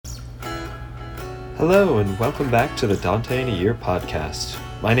Hello and welcome back to the Dante in a Year podcast.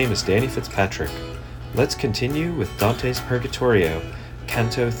 My name is Danny Fitzpatrick. Let's continue with Dante's Purgatorio,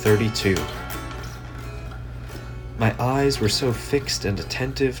 Canto 32. My eyes were so fixed and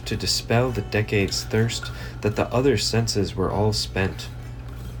attentive to dispel the decade's thirst that the other senses were all spent,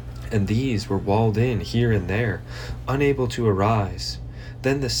 and these were walled in here and there, unable to arise.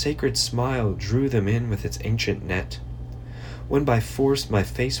 Then the sacred smile drew them in with its ancient net. When by force my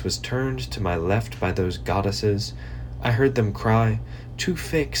face was turned to my left by those goddesses, I heard them cry, "Too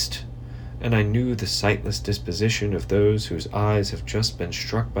fixed," and I knew the sightless disposition of those whose eyes have just been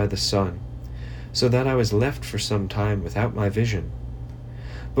struck by the sun, so that I was left for some time without my vision.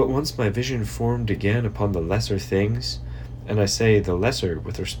 But once my vision formed again upon the lesser things, and I say the lesser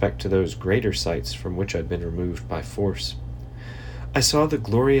with respect to those greater sights from which I'd been removed by force, I saw the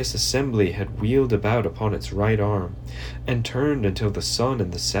glorious assembly had wheeled about upon its right arm, and turned until the sun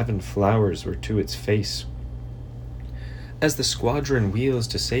and the 7 flowers were to its face. As the squadron wheels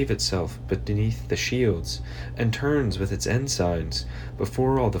to save itself beneath the shields, and turns with its ensigns,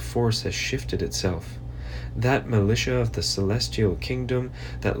 before all the force has shifted itself, that militia of the celestial kingdom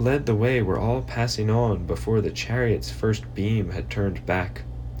that led the way were all passing on before the chariot's first beam had turned back.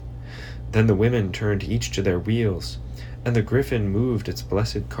 Then the women turned each to their wheels, and the griffin moved its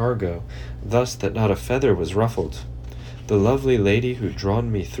blessed cargo, thus that not a feather was ruffled. The lovely lady who'd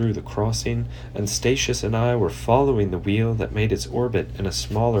drawn me through the crossing, and Statius and I were following the wheel that made its orbit in a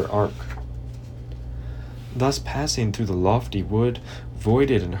smaller arc. Thus passing through the lofty wood,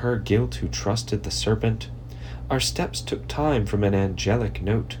 voided in her guilt who trusted the serpent, our steps took time from an angelic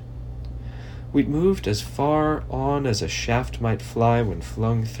note. We'd moved as far on as a shaft might fly when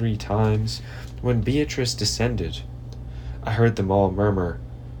flung 3 times, when Beatrice descended. I heard them all murmur,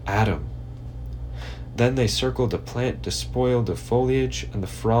 "Adam." Then they circled a plant despoiled of foliage and the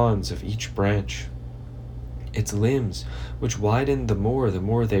fronds of each branch. Its limbs, which widened the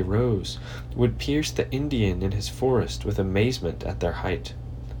more they rose, would pierce the Indian in his forest with amazement at their height.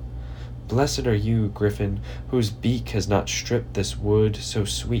 Blessed are you, Griffin, whose beak has not stripped this wood, so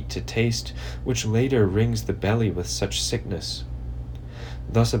sweet to taste, which later wrings the belly with such sickness.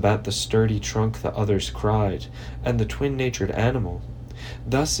 Thus about the sturdy trunk the others cried, and the twin-natured animal.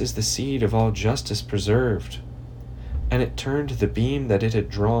 Thus is the seed of all justice preserved. And it turned the beam that it had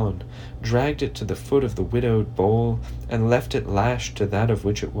drawn, dragged it to the foot of the widowed bole, and left it lashed to that of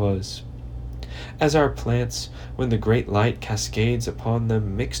which it was. As our plants, when the great light cascades upon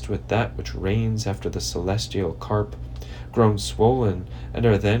them, mixed with that which reigns after the celestial carp, grown swollen, and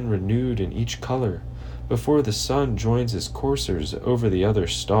are then renewed in each color, before the sun joins his coursers over the other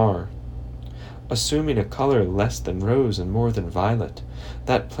star. Assuming a color less than rose and more than violet,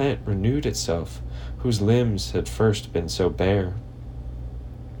 that plant renewed itself, whose limbs had first been so bare.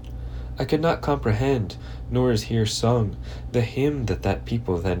 I could not comprehend, nor is here sung, the hymn that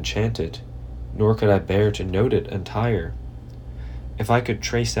people then chanted, nor could I bear to note it entire. If I could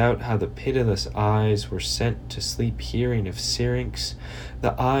trace out how the pitiless eyes were sent to sleep hearing of Syrinx,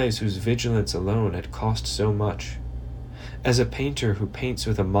 the eyes whose vigilance alone had cost so much. As a painter who paints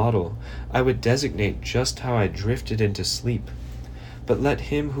with a model, I would designate just how I drifted into sleep, but let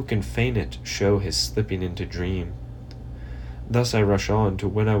him who can feign it show his slipping into dream. Thus I rush on to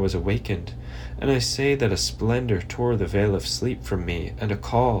when I was awakened, and I say that a splendor tore the veil of sleep from me, and a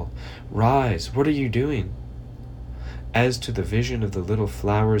call, "Rise, what are you doing?" As to the vision of the little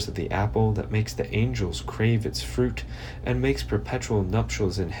flowers of the apple that makes the angels crave its fruit, and makes perpetual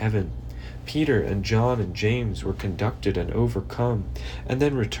nuptials in heaven, Peter and John and James were conducted and overcome, and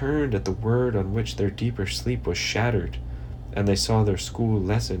then returned at the word on which their deeper sleep was shattered, and they saw their school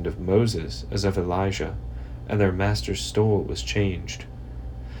lessoned of Moses as of Elijah, and their master's stole was changed.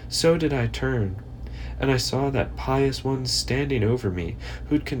 So did I turn, and I saw that pious one standing over me,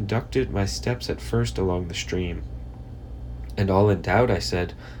 who'd conducted my steps at first along the stream. And all in doubt I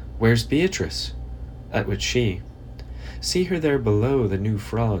said, "Where's Beatrice?" At which she, "See her there below the new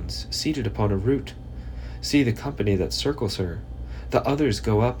fronds, seated upon a root. See the company that circles her. The others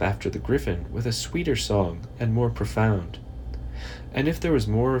go up after the griffin with a sweeter song and more profound." And if there was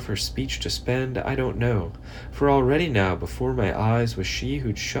more of her speech to spend, I don't know, for already now before my eyes was she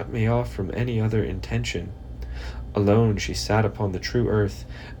who'd shut me off from any other intention. Alone she sat upon the true earth,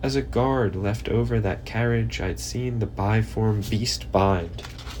 as a guard left over that carriage I'd seen the biform beast bind.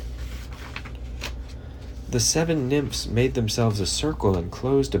 The 7 nymphs made themselves a circle and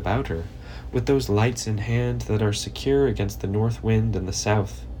closed about her, with those lights in hand that are secure against the north wind and the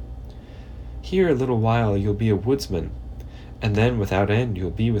south. Here a little while you'll be a woodsman, and then without end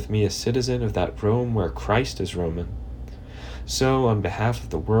you'll be with me a citizen of that Rome where Christ is Roman. So, on behalf of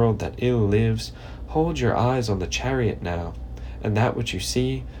the world that ill lives, hold your eyes on the chariot now, and that which you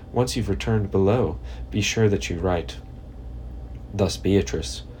see, once you've returned below, be sure that you write. Thus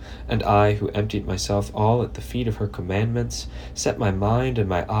Beatrice, and I, who emptied myself all at the feet of her commandments, set my mind and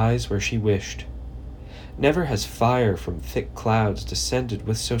my eyes where she wished. Never has fire from thick clouds descended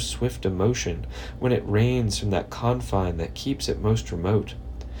with so swift a motion when it rains from that confine that keeps it most remote,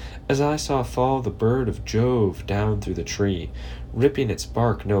 as I saw fall the bird of Jove down through the tree, ripping its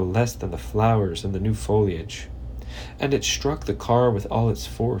bark no less than the flowers and the new foliage. And it struck the car with all its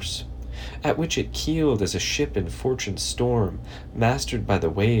force, at which it keeled as a ship in fortune's storm, mastered by the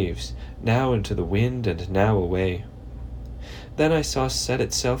waves, now into the wind and now away. Then I saw set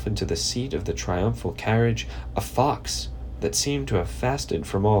itself into the seat of the triumphal carriage a fox that seemed to have fasted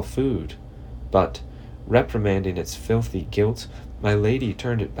from all food, but, reprimanding its filthy guilt, my lady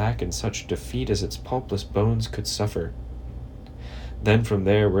turned it back in such defeat as its pulpless bones could suffer. Then from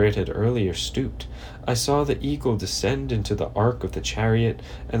there where it had earlier stooped, I saw the eagle descend into the ark of the chariot,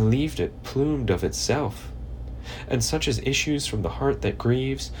 and leaved it plumed of itself. And such as issues from the heart that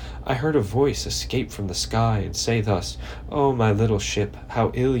grieves, I heard a voice escape from the sky, and say thus, "O my little ship,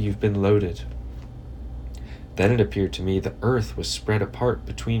 how ill you've been loaded." Then it appeared to me the earth was spread apart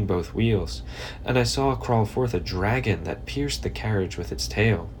between both wheels, and I saw crawl forth a dragon that pierced the carriage with its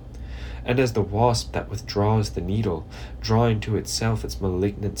tail. And as the wasp that withdraws the needle, drawing to itself its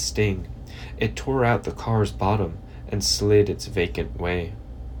malignant sting, it tore out the car's bottom and slid its vacant way.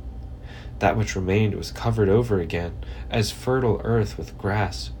 That which remained was covered over again, as fertile earth with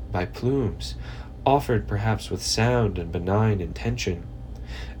grass, by plumes, offered perhaps with sound and benign intention,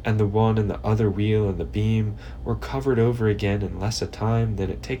 and the one and the other wheel and the beam were covered over again in less a time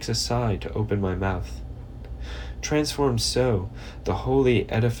than it takes a sigh to open my mouth. Transformed so, the holy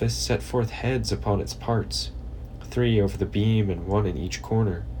edifice set forth heads upon its parts, 3 over the beam and 1 in each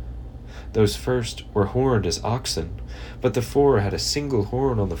corner. Those first were horned as oxen, but the 4 had a single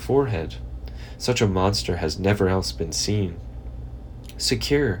horn on the forehead. Such a monster has never else been seen.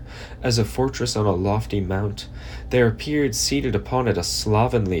 Secure as a fortress on a lofty mount, there appeared seated upon it a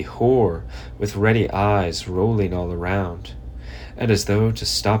slovenly whore, with ready eyes rolling all around. And as though to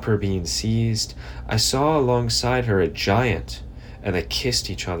stop her being seized, I saw alongside her a giant, and they kissed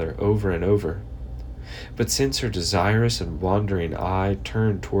each other over and over. But since her desirous and wandering eye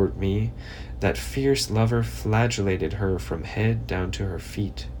turned toward me, that fierce lover flagellated her from head down to her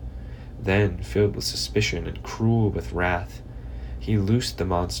feet. Then, filled with suspicion and cruel with wrath, he loosed the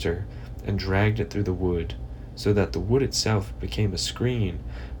monster and dragged it through the wood, so that the wood itself became a screen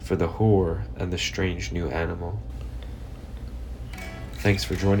for the whore and the strange new animal. Thanks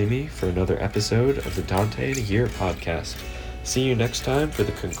for joining me for another episode of the Dante in a Year podcast. See you next time for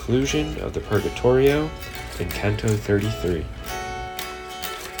the conclusion of the Purgatorio in Canto 33.